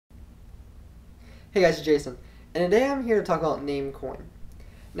Hey guys, it's Jason, and today I'm here to talk about Namecoin.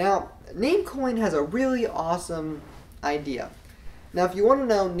 Now, Namecoin has a really awesome idea. Now, if you want to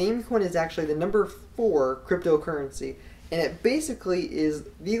know, Namecoin is actually the number 4 cryptocurrency, and it basically is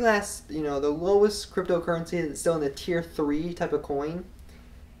the the lowest cryptocurrency that's still in the tier 3 type of coin.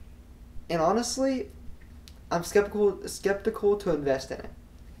 And honestly, I'm skeptical to invest in it,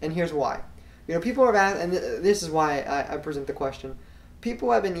 and here's why. People are asked, and this is why I present the question.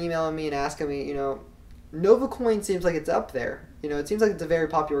 People have been emailing me and asking me, Namecoin seems like it's up there. It seems like it's a very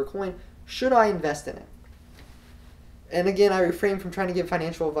popular coin. Should I invest in it? And again, I refrain from trying to give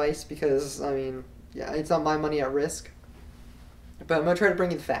financial advice because, it's not my money at risk. But I'm going to try to bring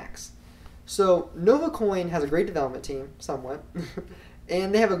you the facts. So, Namecoin has a great development team, somewhat,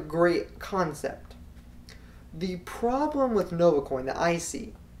 and they have a great concept. The problem with Namecoin that I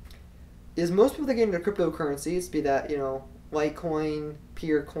see is most people that get into cryptocurrencies, be that, Litecoin,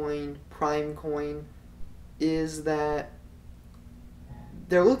 Peercoin, Primecoin, is that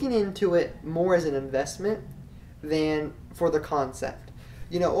they're looking into it more as an investment than for the concept.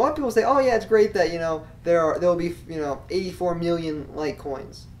 A lot of people say, oh yeah, it's great that, there'll be, 84 million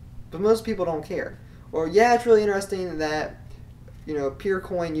Litecoins. But most people don't care. Or, yeah, it's really interesting that,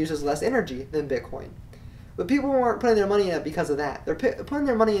 Peercoin uses less energy than Bitcoin. But people aren't putting their money in it because of that. They're putting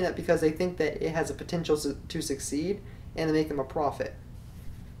their money in it because they think that it has a potential to succeed and to make them a profit.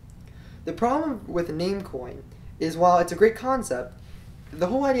 The problem with Namecoin is while it's a great concept, the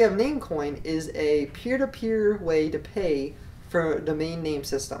whole idea of Namecoin is a peer-to-peer way to pay for a domain name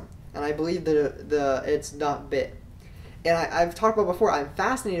system. And I believe that it's .bit. And I've talked about before, I'm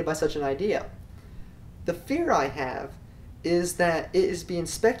fascinated by such an idea. The fear I have is that it is being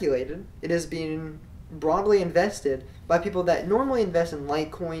speculated, it is being broadly invested by people that normally invest in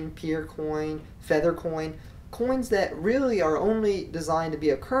Litecoin, Peercoin, Feathercoin, coins that really are only designed to be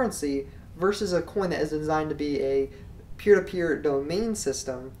a currency versus a coin that is designed to be a peer-to-peer domain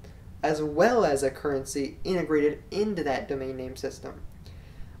system as well as a currency integrated into that domain name system.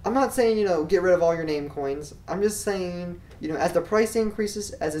 I'm not saying, get rid of all your name coins. I'm just saying, as the price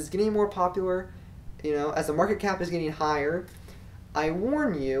increases, as it's getting more popular, as the market cap is getting higher, I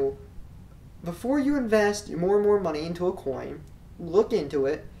warn you, before you invest more and more money into a coin, look into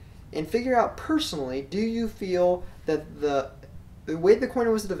it and figure out personally, do you feel that the way the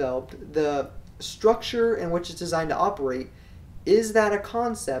coin was developed, the structure in which it's designed to operate, is that a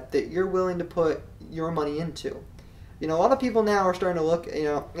concept that you're willing to put your money into? A lot of people now are starting to look,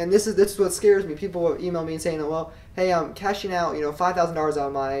 and this is what scares me. People will email me and saying, well, hey, I'm cashing out, $5,000 out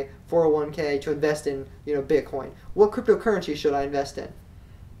of my 401k to invest in, Bitcoin. What cryptocurrency should I invest in?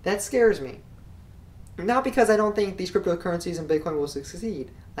 That scares me. Not because I don't think these cryptocurrencies and Bitcoin will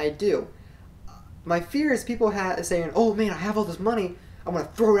succeed. I do. My fear is people saying, oh man, I have all this money, I'm going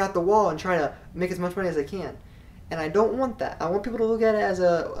to throw it out the wall and try to make as much money as I can. And I don't want that. I want people to look at it as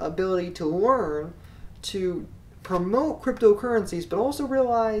an ability to learn, to promote cryptocurrencies, but also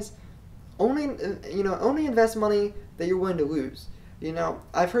realize only invest money that you're willing to lose.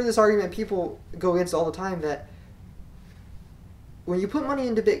 I've heard this argument people go against all the time that when you put money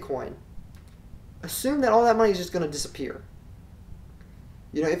into Bitcoin, assume that all that money is just going to disappear.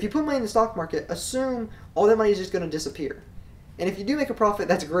 If you put money in the stock market, assume all that money is just going to disappear. And if you do make a profit,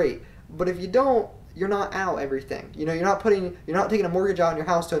 that's great. But if you don't, you're not out everything. You're not taking a mortgage out on your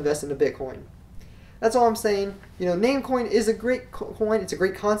house to invest into Bitcoin. That's all I'm saying. Namecoin is a great coin. It's a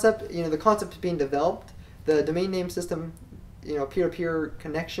great concept. The concept is being developed. The domain name system, peer-to-peer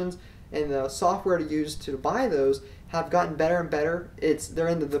connections, and the software to use to buy those have gotten better and better. They're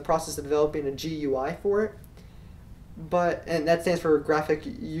in the process of developing a GUI for it. And that stands for graphic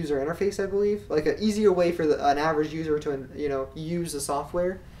user interface, I believe, like an easier way for an average user to use the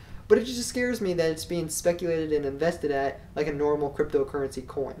software. But it just scares me that it's being speculated and invested at like a normal cryptocurrency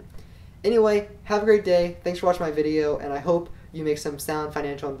coin. Anyway, have a great day. Thanks for watching my video, and I hope you make some sound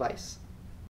financial advice.